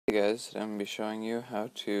Hey guys, today I'm going to be showing you how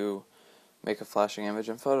to make a flashing image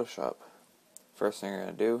in Photoshop. First thing you're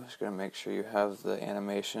going to do is you're going to make sure you have the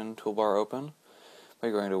animation toolbar open by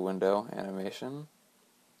going to Window, Animation.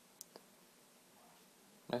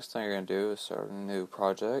 Next thing you're going to do is start a new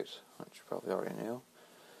project, which you probably already knew.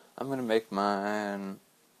 I'm going to make mine,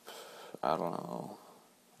 I don't know,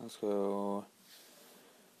 let's go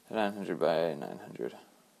 900 by 900.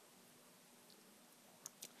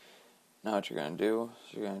 Now what you're going to do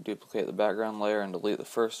is you're going to duplicate the background layer and delete the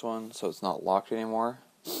first one so it's not locked anymore.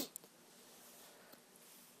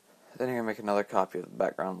 Then you're going to make another copy of the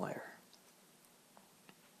background layer.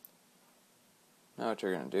 Now what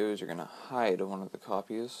you're going to do is you're going to hide one of the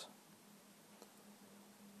copies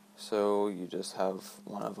so you just have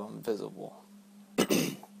one of them visible.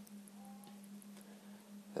 Then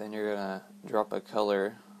you're going to drop a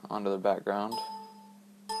color onto the background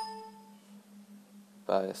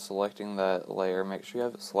by selecting that layer. Make sure you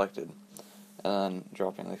have it selected, and then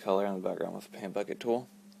dropping the color in the background with the paint bucket tool.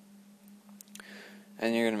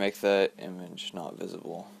 And you're going to make that image not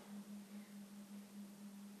visible.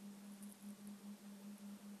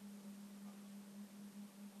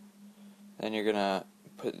 Then you're going to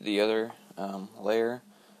put the other layer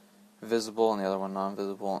visible and the other one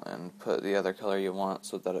non-visible, and put the other color you want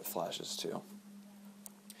so that it flashes too.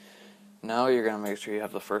 Now you're going to make sure you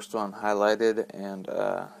have the first one highlighted and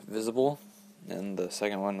visible, and the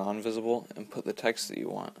second one non-visible, and put the text that you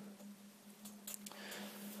want.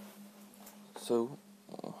 So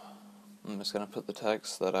I'm just going to put the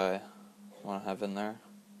text that I want to have in there.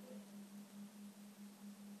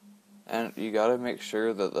 And you got to make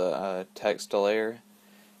sure that the text layer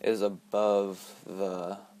is above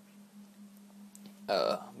the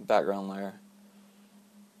background layer.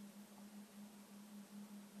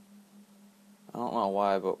 I don't know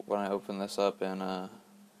why, but when I open this up in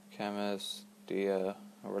Camtasia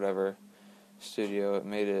or whatever studio, it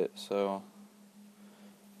made it so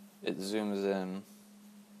it zooms in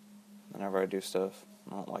whenever I do stuff.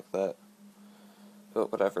 I don't like that, but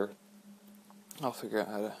whatever. I'll figure out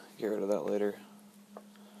how to get rid of that later.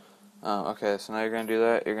 Okay, so now you're going to do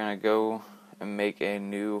that. You're going to go and make a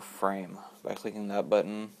new frame by clicking that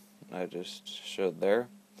button I just showed there.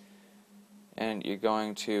 And you're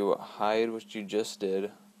going to hide what you just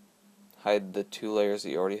did, hide the two layers that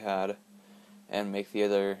you already had, and make the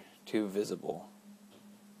other two visible.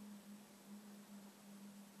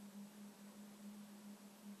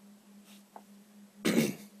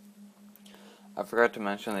 I forgot to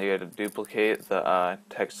mention that you had to duplicate the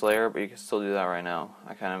text layer, but you can still do that right now.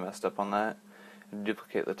 I kind of messed up on that.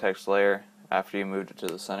 Duplicate the text layer after you moved it to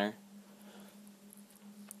the center,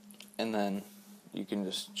 and then you can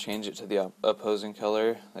just change it to the opposing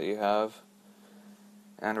color that you have.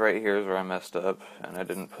 And right here is where I messed up, and I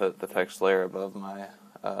didn't put the text layer above my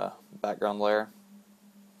background layer.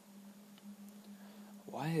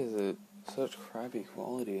 Why is it such crappy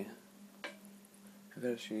quality? I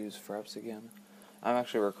gotta use Fraps again. I'm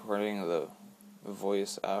actually recording the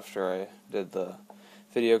voice after I did the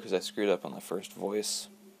video because I screwed up on the first voice.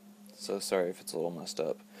 So sorry if it's a little messed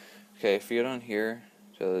up. Okay, if you go down here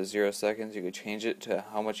to the 0 seconds, you could change it to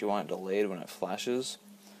how much you want it delayed when it flashes.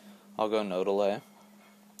 I'll go no delay,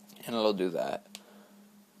 and it'll do that.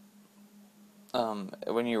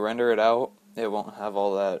 When you render it out, it won't have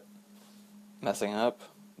all that messing up,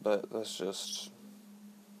 but that's just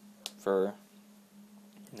for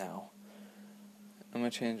now. I'm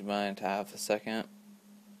going to change mine to half a second,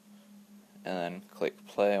 and then click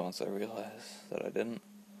play once I realize that I didn't.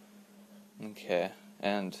 Okay,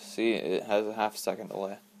 and see, it has a half second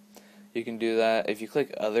delay. You can do that. If you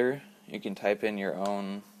click other, you can type in your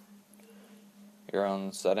own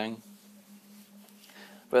setting.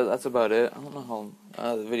 But that's about it. I don't know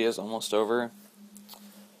how the video's almost over.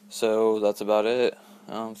 So that's about it.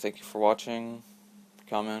 Thank you for watching.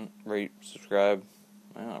 Comment, rate, subscribe.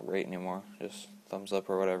 I don't rate anymore. Just thumbs up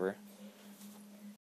or whatever.